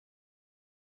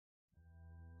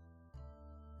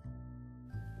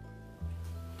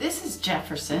This is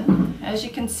Jefferson. As you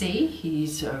can see,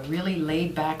 he's a really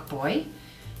laid-back boy.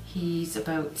 He's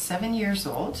about 7 years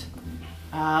old.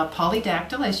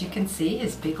 Polydactyl, as you can see,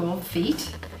 his big old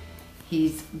feet.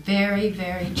 He's very,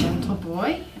 very gentle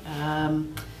boy.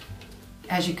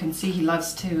 As you can see, he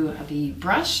loves to be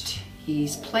brushed.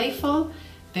 He's playful,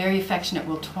 very affectionate,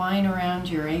 will twine around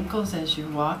your ankles as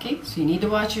you're walking, so you need to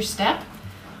watch your step.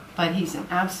 But he's an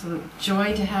absolute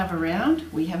joy to have around.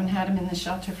 We haven't had him in the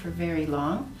shelter for very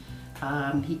long.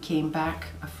 He came back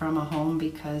from a home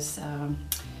because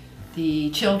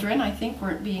the children, I think,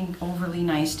 weren't being overly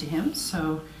nice to him,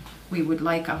 so we would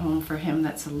like a home for him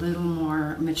that's a little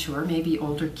more mature, maybe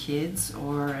older kids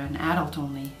or an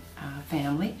adult-only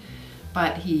family.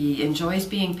 But he enjoys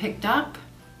being picked up,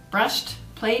 brushed,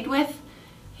 played with.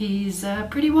 He's a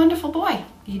pretty wonderful boy.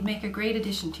 He'd make a great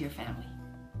addition to your family.